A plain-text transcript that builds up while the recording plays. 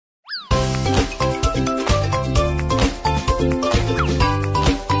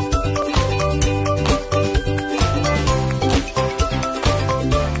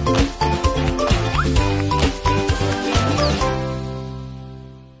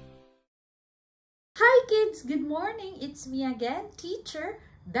Hi kids, good morning. It's me again, teacher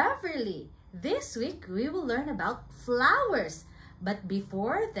Beverly. This week we will learn about flowers. But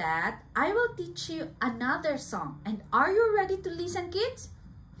before that, I will teach you another song. And are you ready to listen, kids?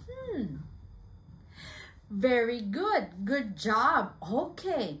 Very good. Good job.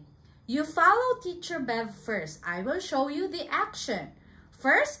 Okay. You follow Teacher Bev first. I will show you the action.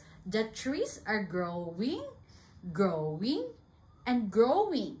 First, the trees are growing, growing, and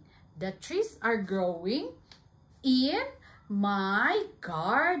growing. The trees are growing in my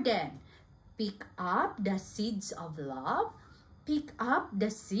garden. Pick up the seeds of love. Pick up the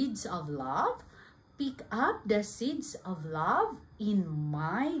seeds of love. Pick up the seeds of love in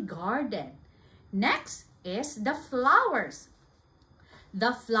my garden. Next is the flowers.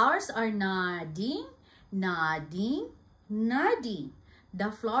 The flowers are nodding, nodding, nodding.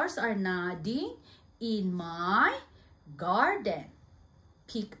 The flowers are nodding in my garden.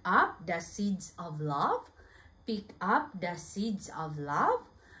 Pick up the seeds of love. Pick up the seeds of love.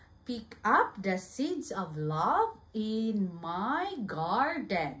 Pick up the seeds of love in my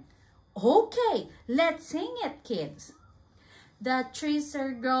garden. Okay, let's sing it, kids. The trees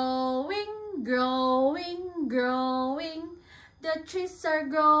are growing, growing, growing. The trees are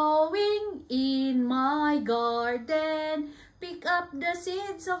growing in my garden. Pick up the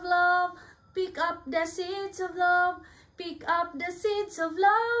seeds of love. Pick up the seeds of love. Pick up the seeds of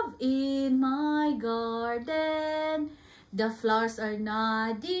love in my garden. The flowers are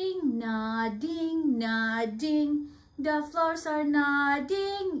nodding, nodding, nodding. The flowers are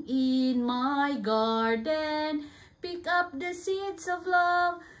nodding in my garden. Pick up the seeds of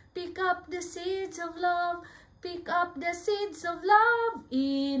love. Pick up the seeds of love. Pick up the seeds of love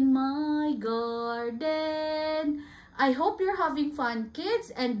in my garden. I hope you're having fun, kids,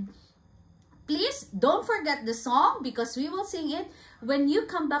 and please don't forget the song because we will sing it when you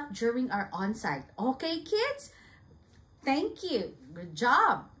come back during our on-site. Okay, kids? Thank you. Good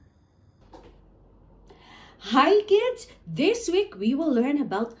job. Hi, kids. This week we will learn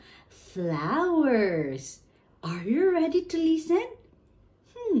about flowers. Are you ready to listen?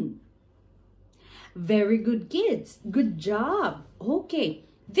 Very good, kids. Good job. Okay.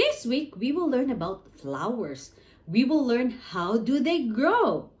 This week we will learn about flowers. We will learn how do they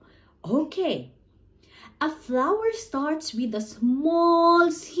grow. Okay. A flower starts with a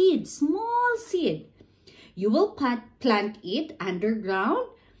small seed. Small seed. You will plant it underground,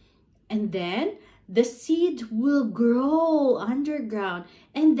 and then the seed will grow underground,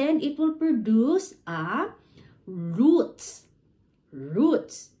 and then it will produce roots.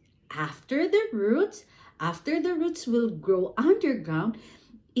 Roots. After the roots will grow underground,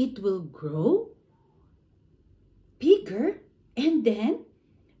 it will grow bigger, and then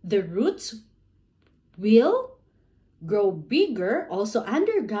the roots will grow bigger also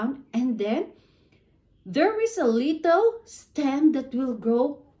underground, and then there is a little stem that will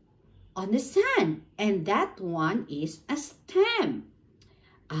grow on the sand, and that one is a stem.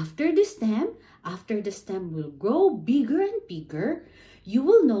 After the stem will grow bigger and bigger, you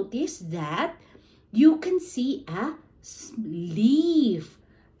will notice that you can see a leaf.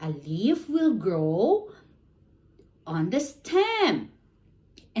 A leaf will grow on the stem.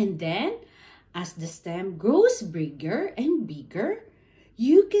 And then, as the stem grows bigger and bigger,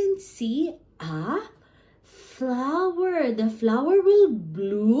 you can see a flower. The flower will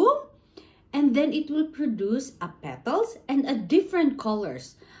bloom, and then it will produce a petals and a different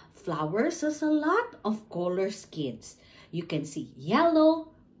colors. Flowers has a lot of colors, kids. You can see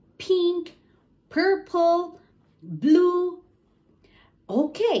yellow, pink, purple, blue.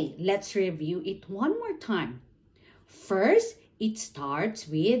 Okay, let's review it one more time. First, it starts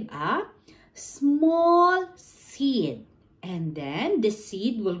with a small seed, and then the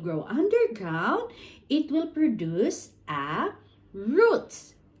seed will grow underground. It will produce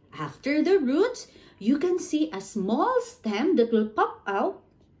roots. After the roots, you can see a small stem that will pop out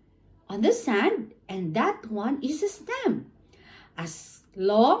on the sand, and that one is a stem. As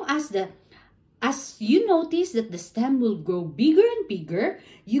you notice that the stem will grow bigger and bigger,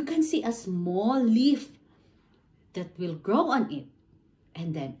 you can see a small leaf that will grow on it.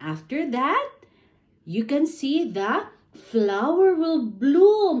 And then after that, you can see the flower will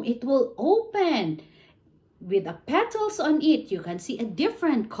bloom. It will open with the petals on it. You can see a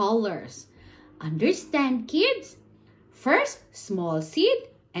different colors. Understand, kids? First, small seed,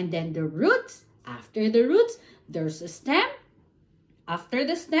 and then the roots. After the roots, there's a stem. After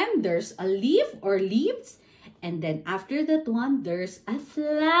the stem, there's a leaf or leaves. And then after that one, there's a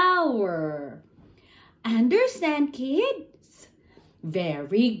flower. Understand, kids?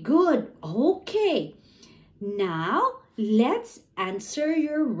 Very good. Okay. Now, let's answer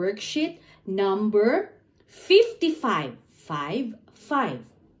your worksheet number 55. 55.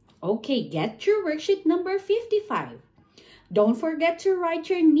 Okay, get your worksheet number 55. Don't forget to write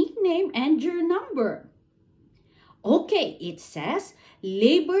your nickname and your number. Okay, it says,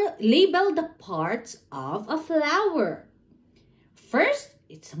 label the parts of a flower. First,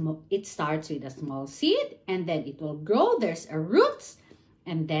 it starts with a small seed, and then it will grow. There's a roots,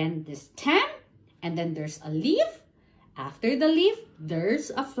 and then the stem, and then there's a leaf. After the leaf, there's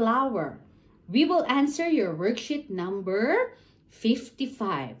a flower. We will answer your worksheet number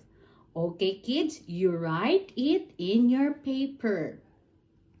 55. Okay, kids, you write it in your paper.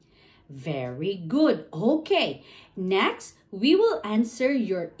 Very good. Okay, next, we will answer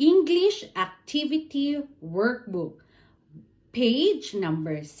your English activity workbook. Page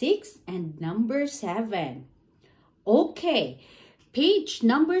number 6 and number 7. Okay, page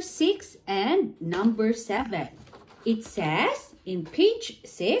number 6 and number 7. It says in page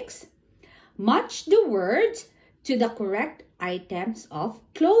 6, match the words to the correct items of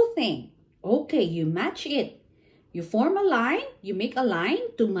clothing. Okay, you match it. You form a line, you make a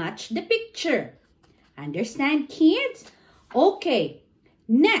line to match the picture. Understand, kids? Okay,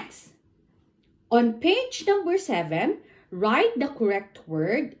 next, on page number 7, write the correct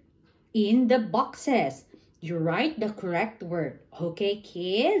word in the boxes. You write the correct word. Okay,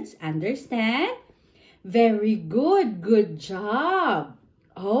 kids, understand? Very good. Good job.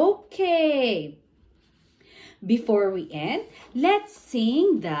 Okay. Before we end, let's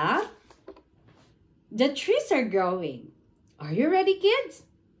sing the trees are growing. Are you ready, kids?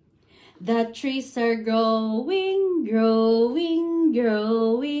 The trees are growing, growing,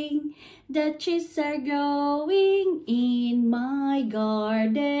 growing. The trees are growing in my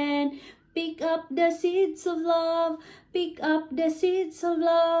garden. Pick up the seeds of love. Pick up the seeds of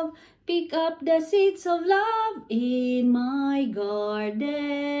love. Pick up the seeds of love in my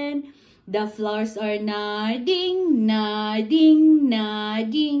garden. The flowers are nodding, nodding,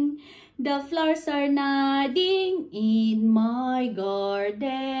 nodding. The flowers are nodding in my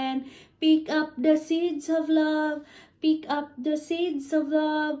garden. Pick up the seeds of love. Pick up the seeds of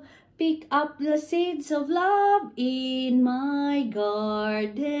love. Pick up the seeds of love in my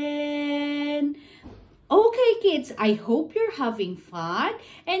garden. Okay, kids, I hope you're having fun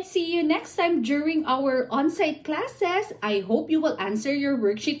and see you next time during our on-site classes. I hope you will answer your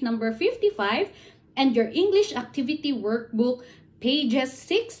worksheet number 55 and your English activity workbook pages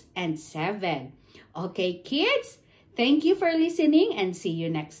 6 and 7. Okay, kids, thank you for listening and see you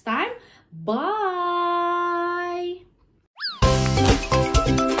next time. Bye!